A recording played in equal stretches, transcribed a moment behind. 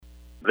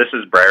This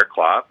is Briar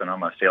Klopp, and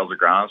I'm a sales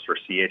agronomist for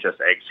CHS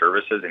Ag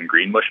Services in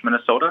Greenbush,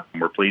 Minnesota.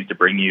 We're pleased to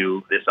bring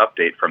you this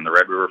update from the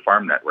Red River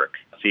Farm Network.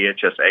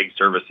 CHS Ag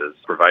Services,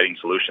 providing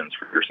solutions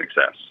for your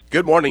success.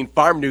 Good morning,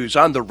 Farm News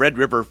on the Red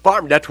River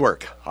Farm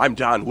Network. I'm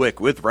Don Wick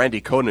with Randy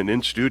Conan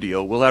in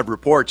studio. We'll have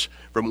reports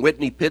from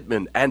Whitney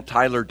Pittman and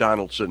Tyler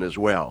Donaldson as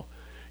well.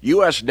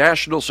 U.S.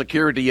 National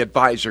Security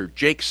Advisor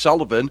Jake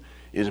Sullivan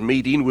is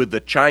meeting with the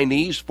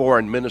Chinese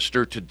foreign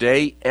minister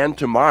today and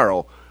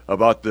tomorrow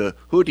about the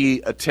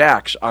Houthi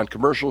attacks on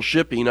commercial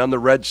shipping on the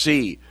Red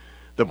Sea.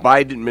 The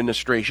Biden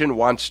administration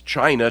wants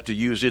China to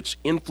use its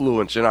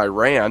influence in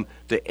Iran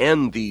to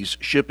end these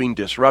shipping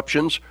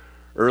disruptions.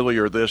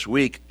 Earlier this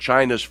week,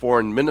 China's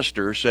foreign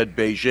minister said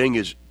Beijing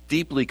is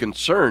deeply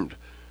concerned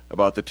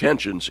about the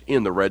tensions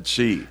in the Red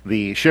Sea.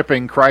 The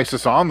shipping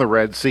crisis on the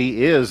Red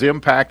Sea is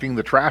impacting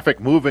the traffic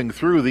moving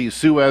through the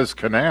Suez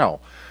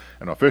Canal.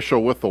 An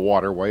official with the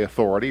Waterway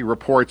Authority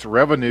reports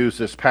revenues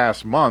this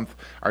past month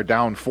are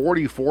down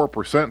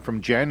 44%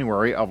 from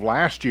January of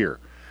last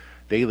year.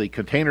 Daily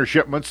container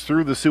shipments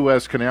through the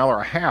Suez Canal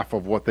are half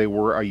of what they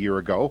were a year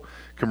ago.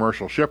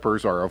 Commercial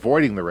shippers are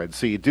avoiding the Red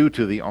Sea due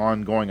to the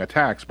ongoing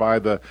attacks by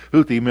the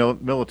Houthi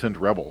militant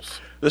rebels.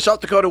 The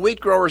South Dakota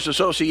Wheat Growers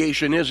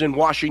Association is in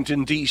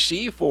Washington,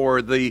 D.C.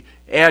 for the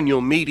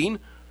annual meeting.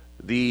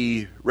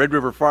 The Red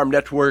River Farm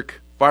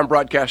Network farm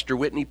broadcaster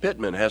Whitney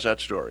Pittman has that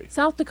story.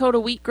 South Dakota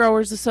Wheat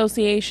Growers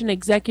Association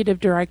Executive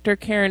Director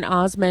Karen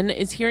Osman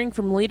is hearing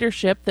from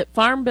leadership that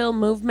Farm Bill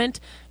movement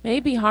may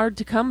be hard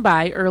to come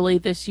by early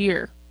this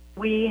year.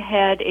 We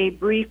had a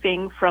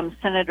briefing from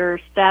Senator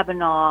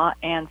Stabenow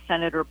and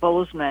Senator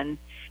Bozeman,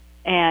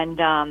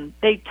 and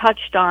they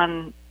touched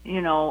on,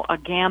 a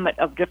gamut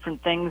of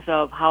different things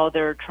of how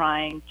they're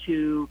trying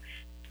to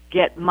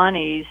get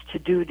monies to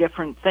do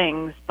different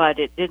things, but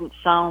it didn't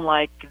sound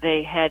like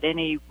they had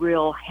any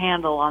real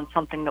handle on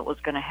something that was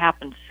going to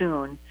happen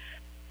soon.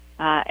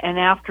 And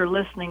after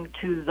listening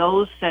to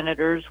those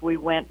senators, we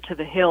went to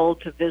the Hill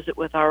to visit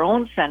with our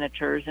own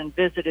senators and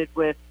visited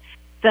with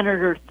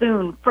Senator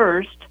Thune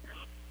first,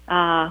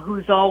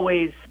 who's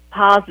always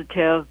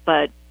positive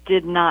but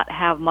did not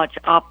have much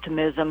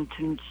optimism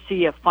to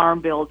see a farm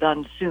bill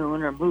done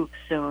soon or moved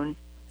soon.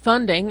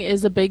 Funding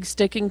is a big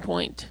sticking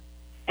point.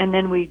 And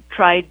then we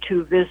tried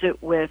to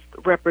visit with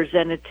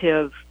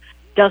Representative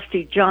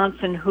Dusty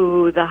Johnson,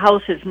 who the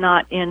House is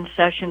not in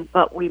session,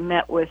 but we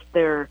met with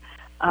their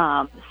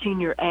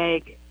senior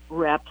ag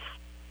reps.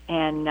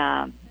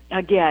 And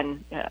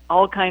again,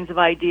 all kinds of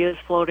ideas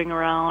floating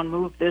around,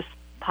 move this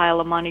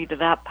pile of money to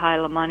that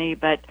pile of money,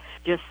 but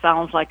just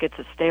sounds like it's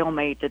a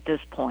stalemate at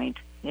this point.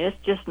 It's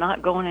just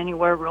not going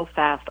anywhere real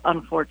fast,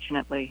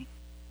 unfortunately.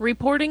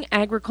 Reporting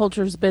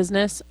agriculture's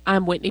business,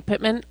 I'm Whitney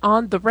Pittman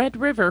on the Red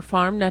River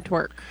Farm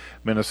Network.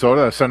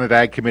 Minnesota Senate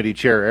Ag Committee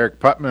Chair Eric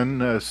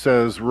Putman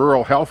says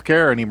rural health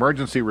care and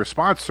emergency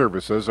response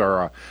services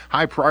are a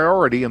high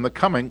priority in the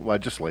coming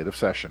legislative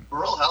session.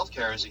 Rural health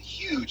care is a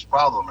huge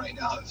problem right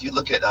now. If you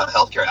look at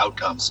health care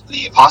outcomes,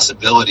 the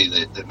possibility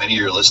that many of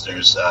your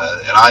listeners,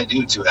 and I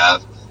do too,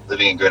 have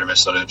living in greater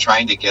Minnesota,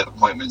 trying to get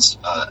appointments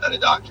at a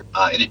doctor.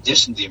 In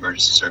addition to the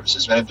emergency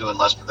services, we end up doing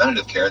less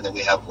preventative care, and then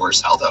we have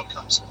worse health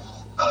outcomes.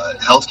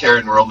 Healthcare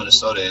in rural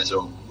Minnesota is a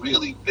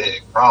really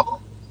big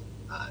problem.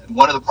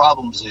 One of the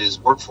problems is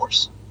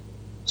workforce.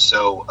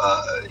 So,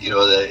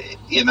 the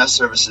EMS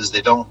services,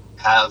 they don't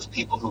have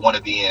people who want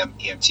to be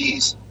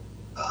EMTs.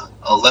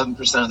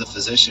 11% of the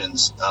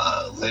physicians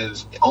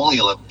only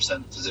 11%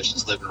 of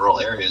physicians live in rural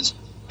areas,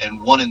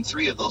 and 1 in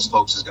 3 of those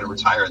folks is going to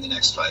retire in the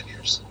next 5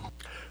 years.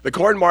 The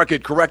corn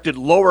market corrected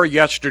lower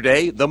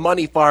yesterday. The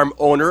Money Farm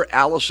owner,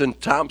 Allison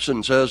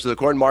Thompson, says the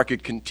corn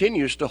market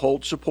continues to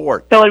hold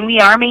support. So, and we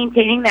are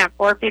maintaining that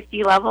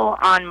 450 level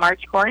on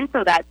March corn,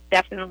 so that's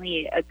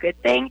definitely a good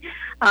thing.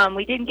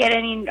 We didn't get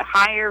any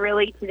higher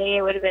really today.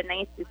 It would have been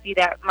nice to see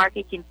that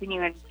market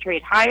continue and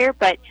trade higher,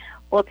 but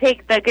we'll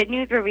take the good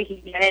news where we can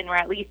get it, and we're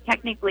at least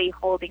technically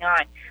holding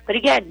on. But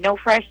again, no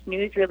fresh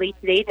news really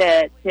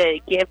today to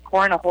give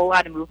corn a whole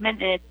lot of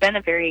movement, and it's been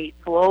a very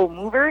slow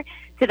mover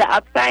to the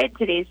upside.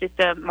 Today's just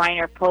a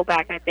minor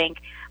pullback, I think,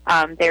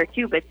 there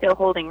too, but still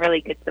holding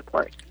really good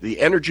support. The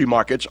energy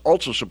markets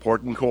also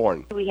supporting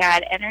corn. We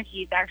had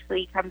energies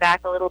actually come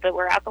back a little bit.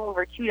 We're up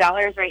over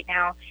 $2 right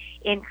now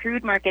in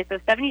crude markets, so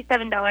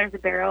 $77 a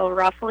barrel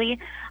roughly.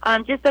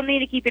 Just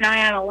something to keep an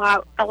eye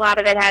on. A lot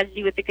of it has to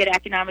do with the good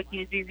economic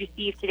news we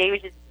received today,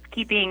 which is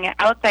keeping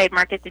outside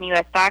markets and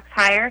U.S. stocks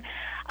higher.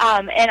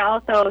 And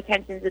also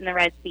tensions in the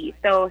Red Sea.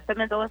 So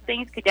some of those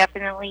things could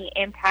definitely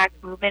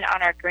impact movement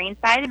on our grain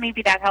side, and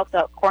maybe that helped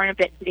out corn a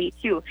bit today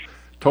too.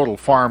 Total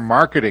Farm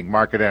Marketing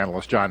market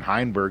analyst John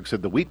Heinberg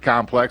said the wheat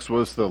complex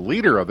was the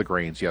leader of the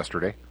grains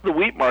yesterday. The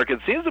wheat market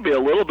seems to be a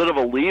little bit of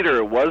a leader.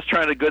 It was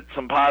trying to get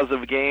some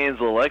positive gains,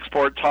 a little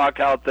export talk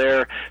out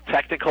there,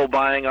 technical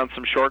buying on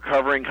some short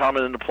covering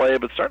coming into play,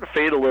 but starting to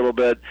fade a little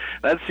bit.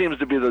 That seems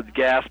to be the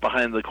gas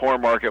behind the corn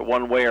market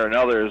one way or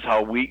another, is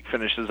how wheat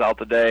finishes out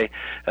the day,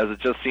 as it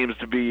just seems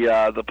to be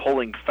the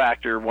pulling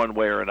factor one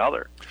way or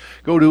another.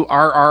 Go to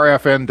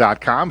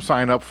rrfn.com,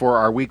 sign up for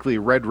our weekly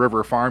Red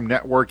River Farm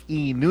Network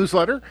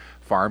e-newsletter. Twitter.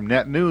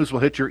 FarmNet News will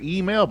hit your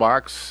email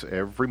box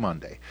every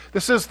Monday.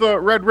 This is the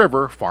Red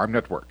River Farm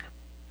Network.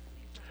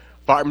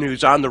 Farm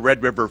news on the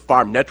Red River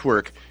Farm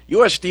Network.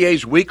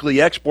 USDA's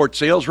weekly export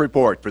sales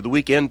report for the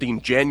week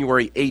ending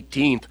January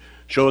 18th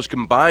shows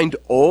combined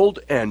old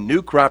and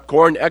new crop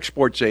corn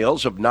export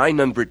sales of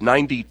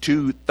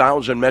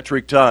 992,000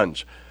 metric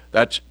tons.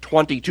 That's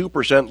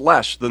 22%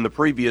 less than the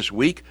previous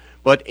week,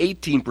 but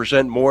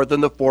 18% more than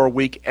the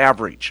 4-week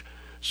average.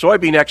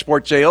 Soybean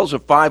export sales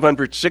of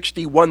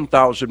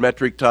 561,000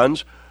 metric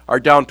tons are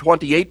down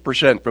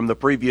 28% from the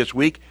previous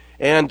week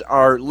and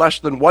are less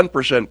than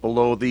 1%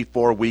 below the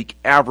 4-week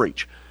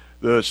average.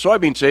 The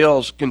soybean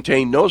sales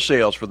contain no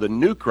sales for the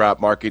new crop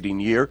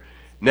marketing year.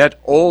 Net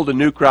old and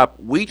new crop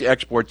wheat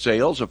export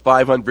sales of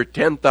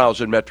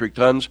 510,000 metric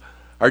tons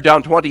are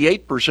down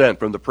 28%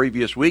 from the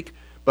previous week,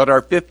 but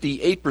are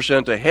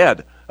 58%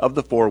 ahead of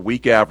the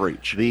 4-week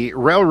average. The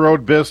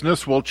railroad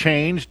business will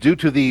change due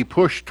to the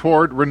push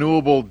toward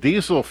renewable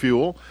diesel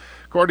fuel.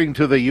 According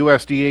to the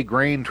USDA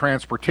Grain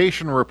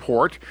Transportation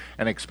Report,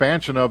 an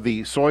expansion of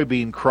the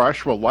soybean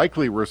crush will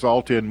likely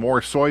result in more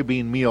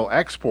soybean meal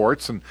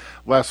exports and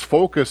less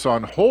focus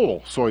on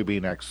whole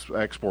soybean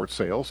export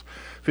sales.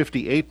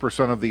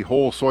 58% of the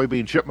whole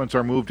soybean shipments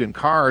are moved in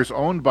cars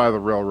owned by the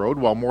railroad,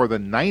 while more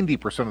than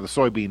 90% of the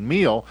soybean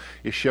meal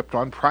is shipped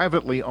on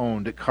privately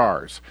owned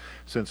cars.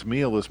 Since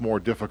meal is more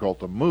difficult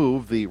to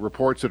move, the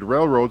report said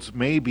railroads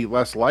may be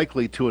less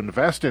likely to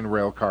invest in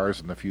rail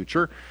cars in the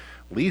future.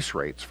 Lease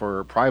rates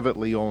for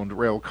privately owned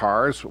rail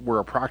cars were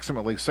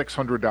approximately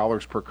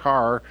 $600 per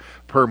car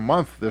per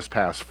month this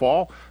past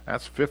fall.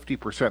 That's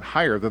 50%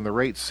 higher than the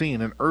rate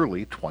seen in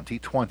early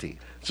 2020.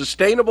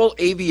 Sustainable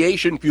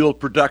aviation fuel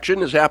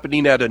production is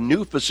happening at a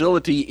new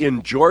facility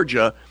in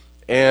Georgia,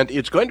 and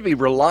it's going to be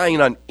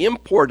relying on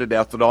imported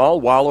ethanol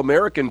while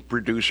American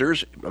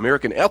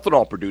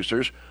ethanol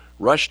producers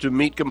rush to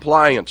meet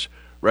compliance.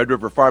 Red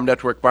River Farm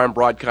Network farm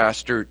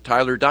broadcaster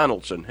Tyler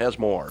Donaldson has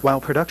more. While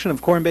production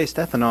of corn-based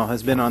ethanol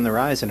has been on the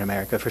rise in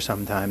America for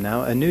some time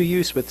now, a new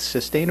use with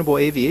sustainable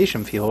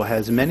aviation fuel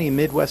has many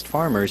Midwest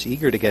farmers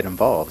eager to get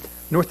involved.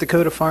 North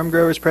Dakota Farm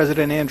Growers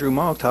President Andrew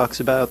Malk talks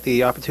about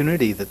the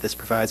opportunity that this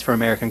provides for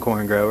American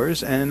corn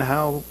growers and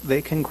how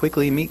they can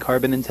quickly meet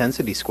carbon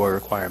intensity score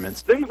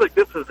requirements. Things like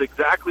this is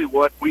exactly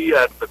what we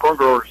at the Corn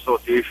Growers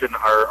Association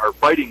are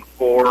fighting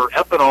for.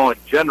 Ethanol in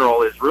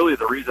general is really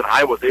the reason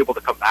I was able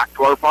to come back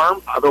to our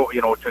farm, although,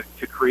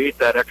 to create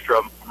that extra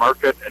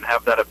market and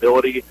have that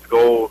ability to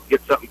go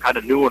get something kind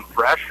of new and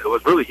fresh. It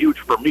was really huge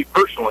for me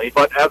personally,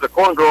 but as a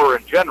corn grower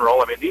in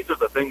general, these are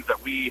the things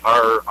that we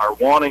are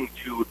wanting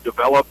to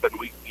develop, and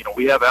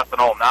we have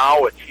ethanol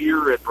now. It's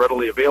here. It's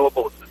readily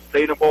available. It's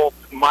sustainable.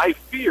 My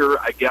fear,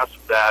 I guess,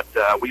 that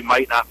we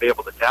might not be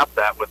able to tap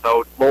that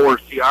without lower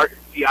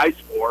CI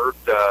scores,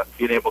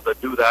 being able to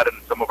do that in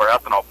some of our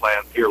ethanol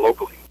plants here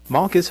locally.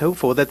 Malk is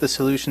hopeful that the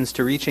solutions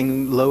to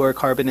reaching lower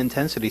carbon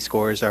intensity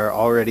scores are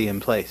already in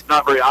place.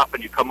 Not very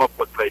often you come up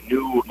with a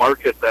new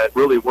market that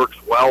really works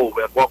well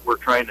with what we're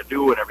trying to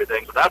do and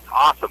everything, so that's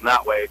awesome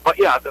that way. But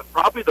yeah,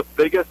 probably the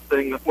biggest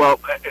thing,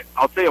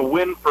 I'll say a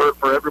win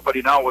for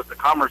everybody now was the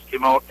Commerce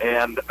came out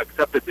and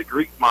accepted the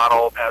Greek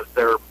model as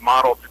their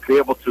model to be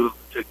able to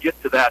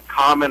get to that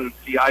common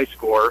CI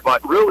score.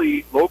 But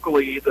really,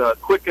 locally, the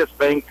quickest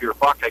bang for your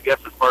buck, I guess,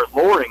 as far as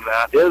lowering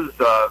that is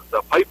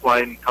the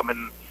pipeline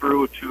coming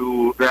through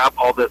to grab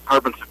all this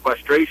carbon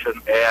sequestration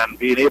and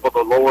being able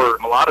to lower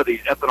a lot of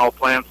these ethanol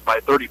plants by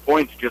 30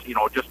 points just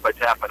by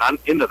tapping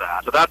into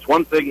that. So that's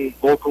one thing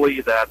locally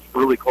that's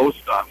really close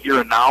here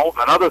and now.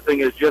 Another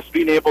thing is just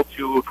being able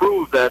to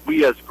prove that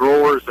we as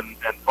growers and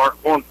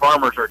corn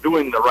farmers are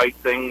doing the right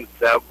things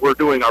that we're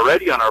doing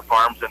already on our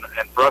farms,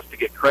 and for us to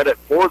get credit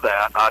for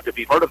that, to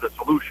be part of the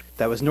solution.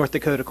 That was North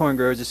Dakota Corn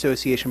Growers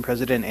Association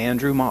President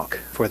Andrew Malk.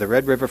 For the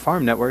Red River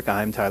Farm Network,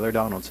 I'm Tyler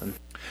Donaldson.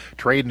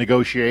 Trade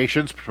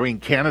negotiations between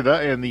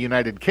Canada and the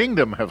United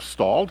Kingdom have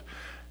stalled.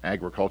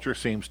 Agriculture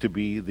seems to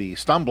be the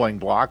stumbling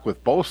block,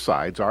 with both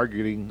sides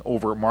arguing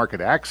over market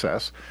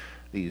access.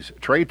 These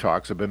trade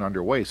talks have been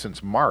underway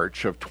since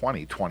March of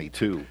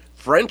 2022.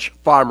 French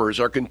farmers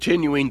are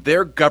continuing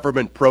their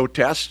government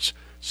protests,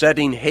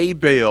 setting hay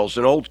bales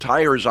and old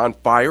tires on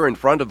fire in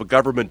front of a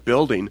government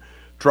building.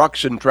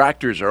 Trucks and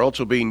tractors are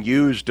also being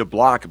used to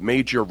block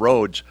major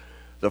roads.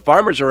 The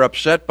farmers are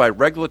upset by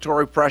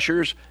regulatory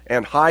pressures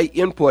and high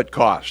input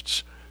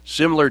costs.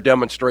 Similar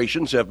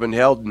demonstrations have been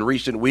held in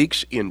recent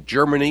weeks in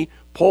Germany,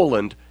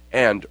 Poland,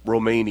 and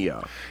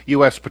Romania.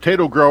 U.S.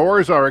 potato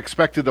growers are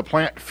expected to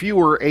plant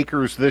fewer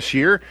acres this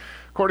year.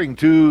 According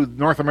to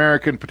North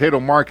American Potato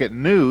Market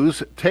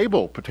News,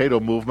 table potato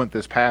movement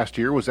this past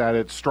year was at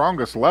its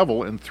strongest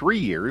level in 3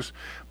 years,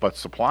 but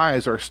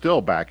supplies are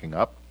still backing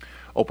up.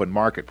 Open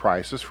market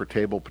prices for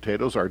table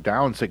potatoes are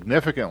down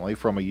significantly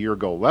from a year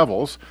ago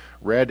levels.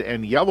 Red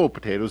and yellow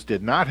potatoes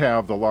did not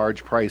have the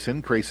large price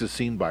increases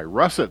seen by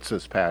russets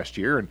this past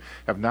year and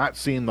have not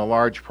seen the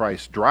large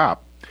price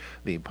drop.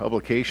 The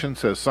publication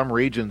says some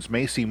regions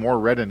may see more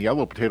red and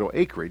yellow potato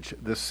acreage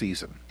this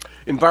season.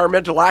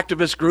 Environmental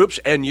activist groups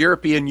and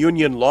European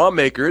Union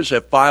lawmakers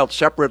have filed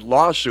separate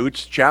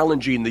lawsuits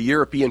challenging the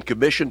European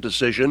Commission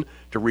decision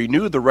to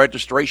renew the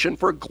registration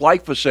for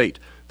glyphosate.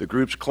 The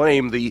groups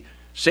claim the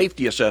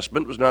safety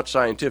assessment was not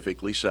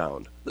scientifically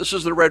sound. This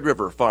is the Red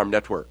River Farm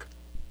Network.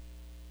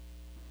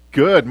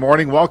 Good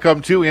morning.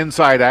 Welcome to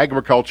Inside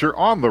Agriculture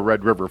on the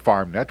Red River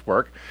Farm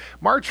Network.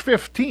 March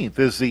 15th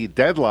is the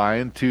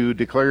deadline to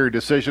declare your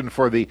decision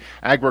for the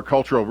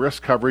Agricultural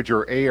Risk Coverage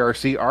or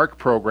ARC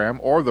program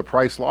or the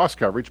Price Loss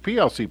Coverage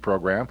PLC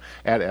program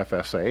at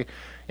FSA.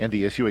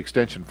 NDSU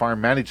Extension Farm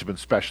Management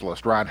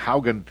Specialist Ron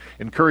Haugen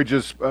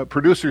encourages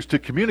producers to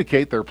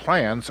communicate their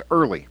plans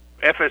early.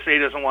 FSA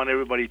doesn't want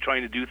everybody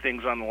trying to do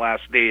things on the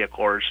last day, of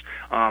course.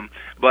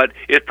 But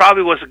it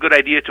probably was a good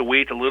idea to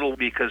wait a little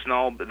because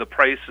now the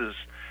prices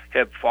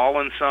have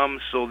fallen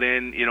some. So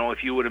then,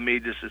 if you would have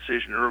made this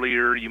decision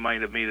earlier, you might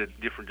have made a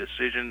different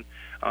decision.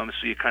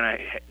 So you kind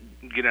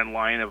of get in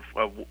line of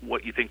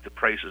what you think the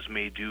prices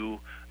may do.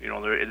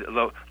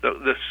 The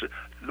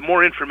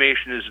more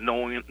information is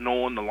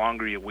known, the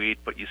longer you wait,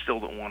 but you still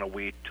don't want to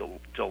wait till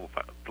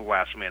the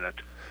last minute.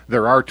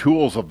 There are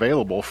tools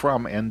available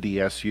from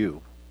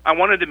NDSU. I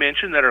wanted to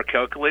mention that our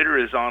calculator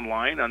is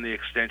online on the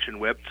Extension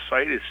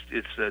website.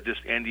 It's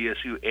just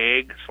NDSU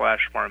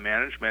Ag/Farm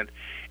Management,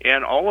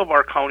 and all of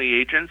our county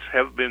agents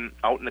have been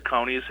out in the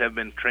counties, have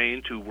been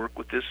trained to work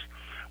with this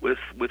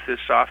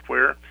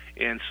software,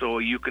 and so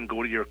you can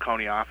go to your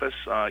county office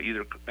or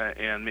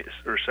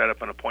set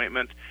up an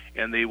appointment,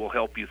 and they will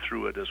help you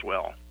through it as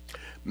well.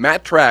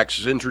 Matrax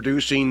is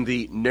introducing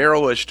the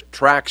narrowest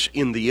tracks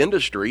in the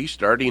industry,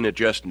 starting at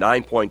just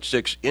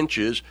 9.6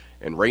 inches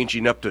and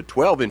ranging up to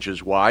 12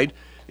 inches wide.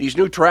 These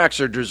new tracks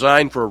are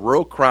designed for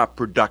row crop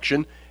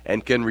production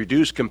and can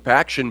reduce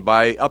compaction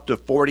by up to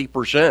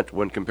 40%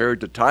 when compared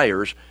to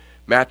tires.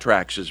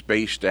 Matrax is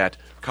based at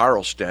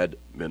Carlstead,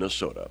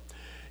 Minnesota.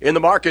 In the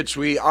markets,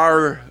 we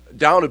are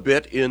down a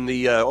bit in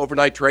the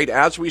overnight trade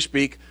as we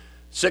speak.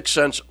 6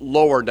 cents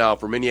lower now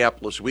for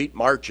Minneapolis wheat.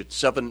 March at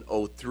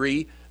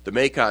 7.03. The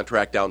May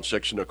contract down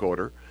 6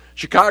 1/4.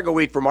 Chicago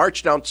wheat for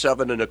March down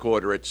 7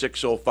 1/4 at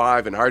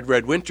 6.05, and hard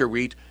red winter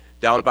wheat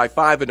down by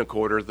 5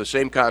 1/4. The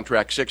same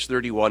contract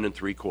 6.31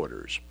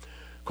 3/4.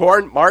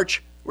 Corn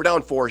March we're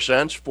down 4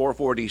 cents,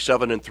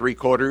 4.47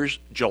 3/4.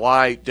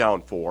 July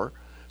down 4.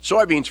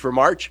 Soybeans for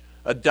March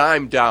a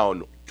dime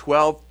down,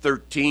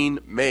 12.13.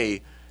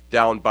 May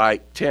down by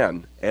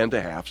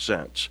 10.5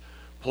 cents.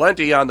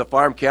 Plenty on the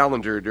farm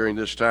calendar during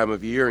this time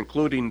of year,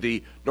 including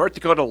the North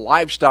Dakota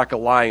Livestock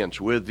Alliance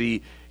with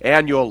the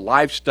annual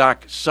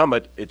Livestock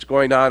Summit. It's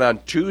going on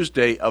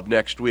Tuesday of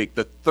next week,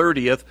 the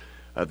 30th.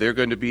 They're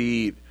going to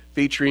be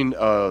featuring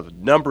a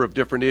number of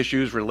different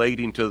issues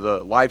relating to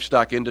the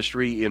livestock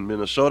industry in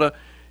Minnesota,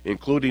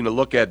 including a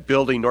look at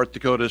building North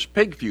Dakota's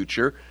pig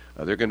future.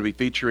 They're going to be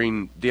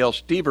featuring Dale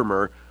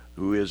Stevermer,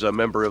 who is a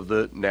member of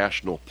the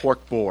National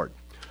Pork Board.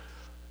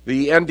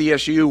 The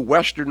NDSU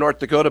Western North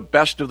Dakota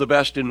Best of the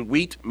Best in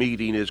Wheat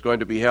meeting is going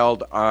to be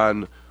held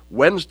on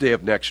Wednesday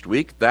of next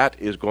week. That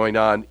is going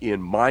on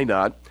in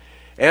Minot.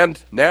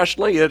 And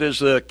nationally, it is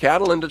the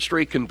Cattle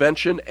Industry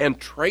Convention and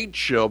Trade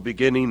Show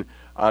beginning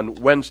on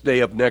Wednesday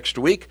of next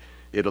week.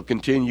 It'll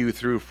continue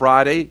through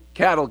Friday.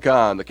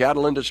 CattleCon, the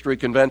Cattle Industry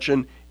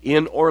Convention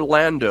in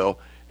Orlando,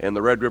 and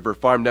the Red River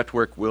Farm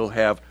Network will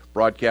have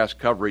broadcast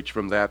coverage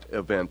from that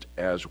event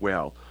as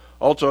well.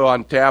 Also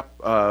on tap,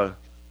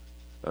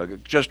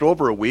 just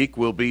over a week,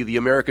 will be the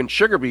American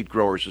Sugar Beet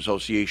Growers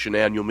Association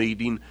annual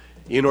meeting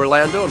in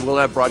Orlando, and we'll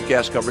have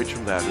broadcast coverage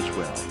from that as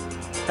well.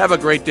 Have a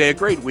great day, a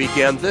great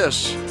weekend.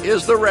 This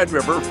is the Red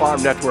River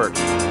Farm Network.